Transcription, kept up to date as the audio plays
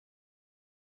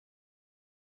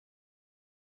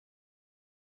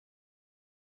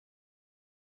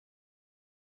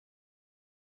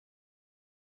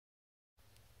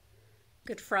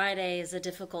Good Friday is a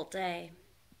difficult day.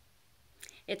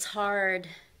 It's hard.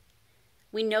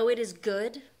 We know it is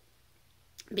good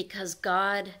because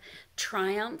God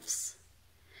triumphs,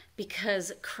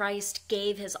 because Christ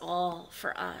gave his all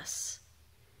for us.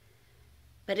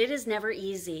 But it is never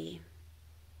easy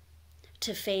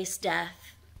to face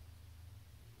death,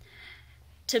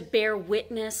 to bear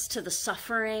witness to the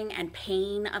suffering and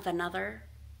pain of another.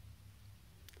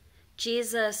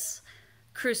 Jesus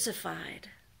crucified.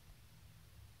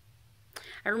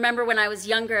 I remember when I was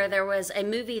younger, there was a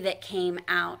movie that came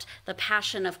out, The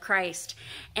Passion of Christ,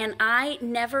 and I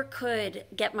never could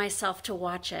get myself to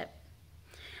watch it.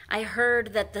 I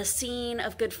heard that the scene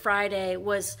of Good Friday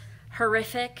was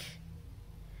horrific,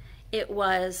 it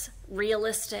was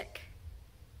realistic,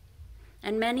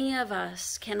 and many of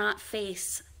us cannot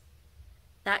face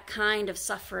that kind of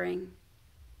suffering.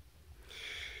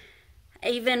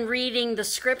 Even reading the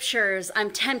scriptures, I'm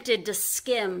tempted to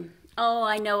skim. Oh,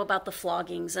 I know about the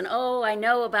floggings, and oh, I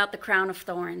know about the crown of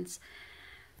thorns.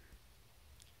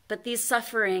 But these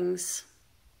sufferings,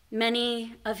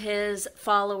 many of his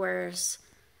followers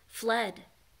fled.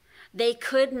 They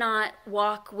could not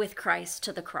walk with Christ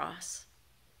to the cross.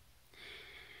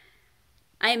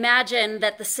 I imagine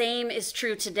that the same is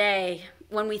true today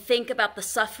when we think about the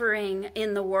suffering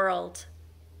in the world.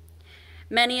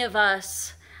 Many of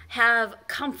us have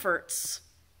comforts.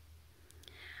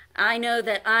 I know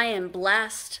that I am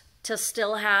blessed to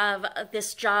still have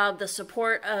this job, the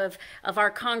support of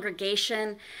our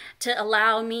congregation, to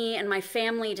allow me and my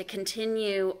family to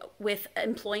continue with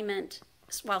employment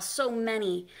while so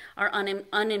many are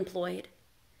unemployed.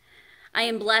 I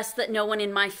am blessed that no one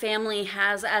in my family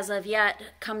has, as of yet,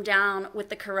 come down with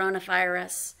the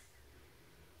coronavirus.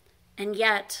 And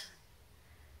yet,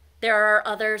 there are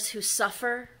others who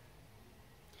suffer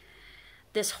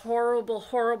this horrible,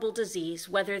 horrible disease,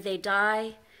 whether they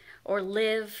die or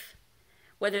live,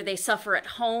 whether they suffer at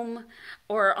home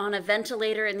or on a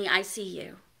ventilator in the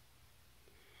ICU.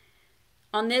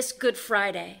 On this Good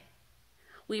Friday,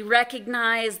 we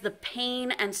recognize the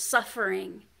pain and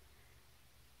suffering,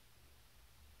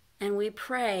 and we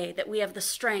pray that we have the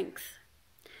strength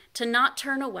to not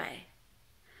turn away,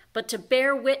 but to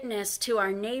bear witness to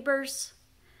our neighbors,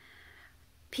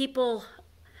 people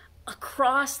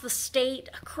across the state,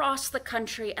 across the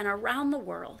country, and around the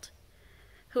world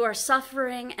who are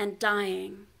suffering and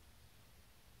dying.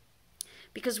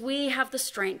 Because we have the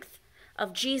strength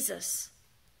of Jesus,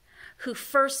 who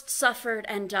first suffered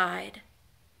and died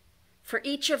for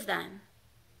each of them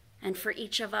and for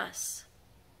each of us.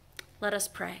 Let us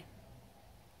pray.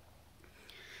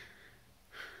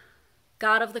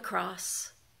 God of the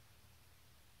cross,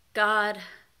 God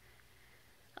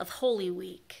of Holy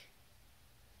Week,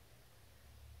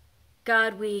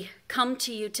 God, we come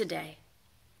to you today,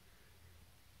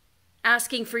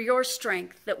 asking for your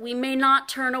strength that we may not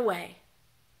turn away,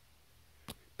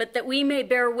 but that we may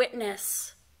bear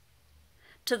witness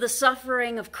to the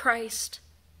suffering of Christ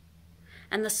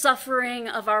and the suffering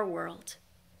of our world,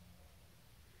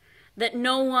 that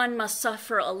no one must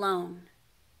suffer alone,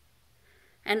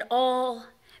 and all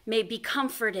may be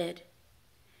comforted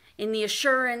in the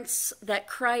assurance that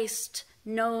Christ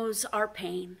knows our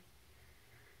pain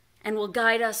and will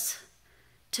guide us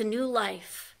to new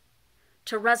life,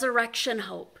 to resurrection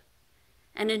hope,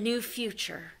 and a new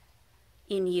future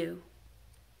in you.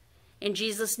 In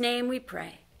Jesus' name we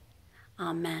pray.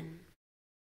 Amen.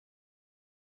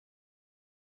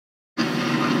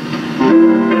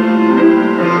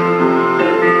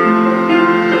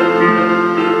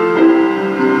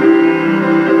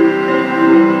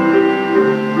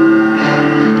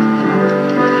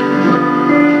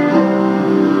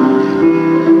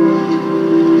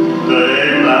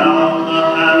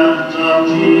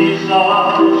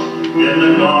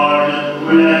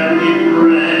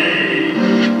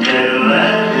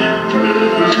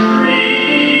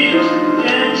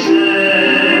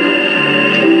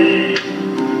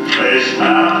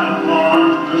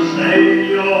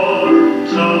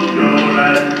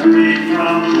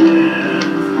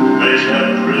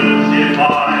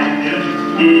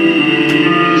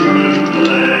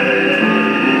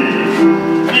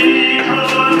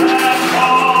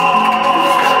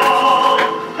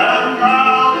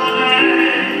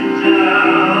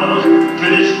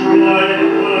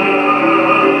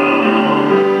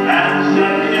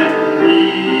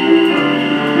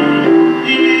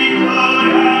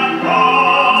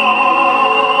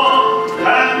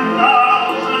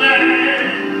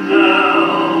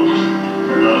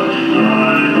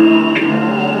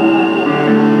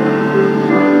 Love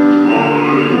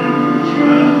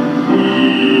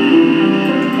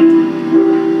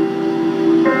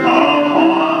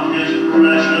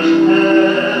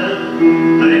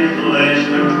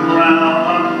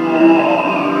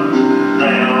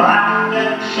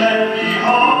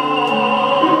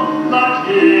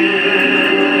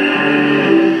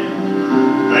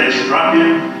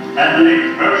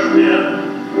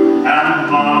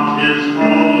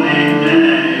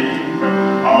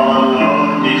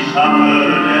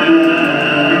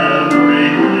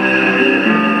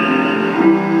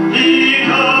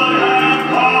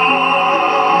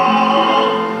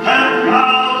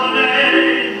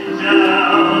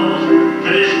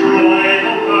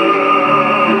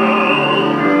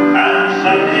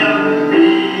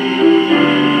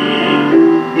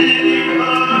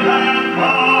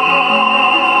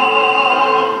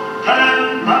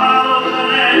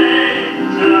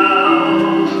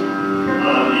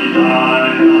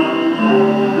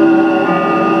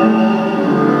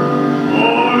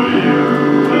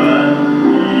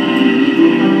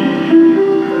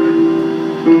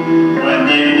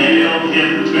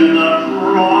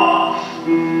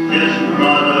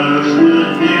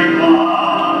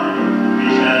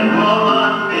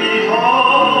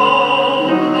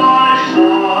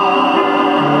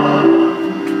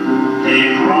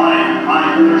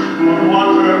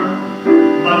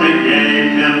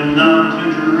him none to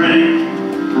drink,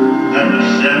 and the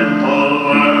sinful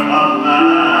work of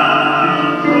man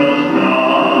was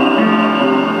done.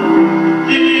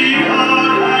 He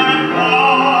could have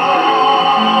called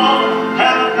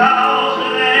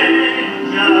 10,000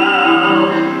 angels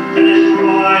to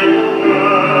destroy the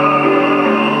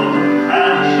world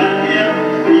and set him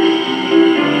free.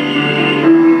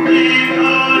 He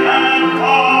could have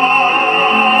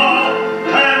called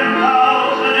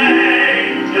 10,000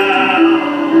 angels,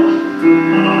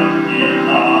 but he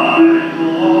died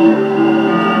alone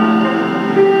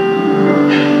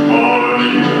for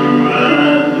you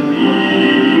and me.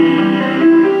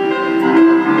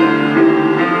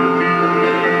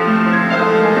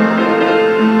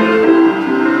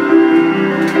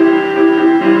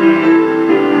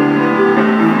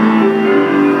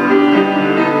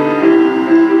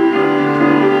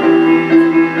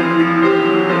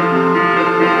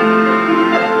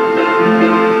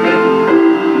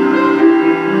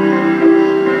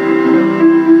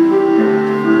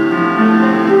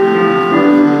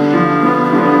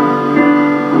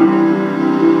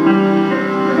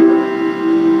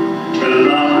 To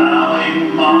the howling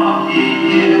mob he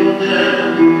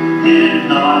yielded, did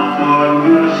not for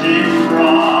mercy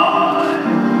cry.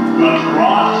 The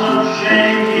cross of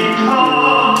shame he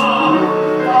took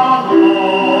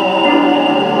alone.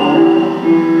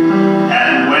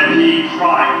 And when he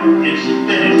cried, "It's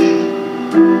finished,"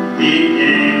 he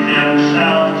gave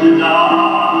himself to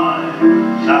die.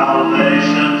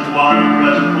 Salvation's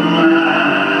wondrous plan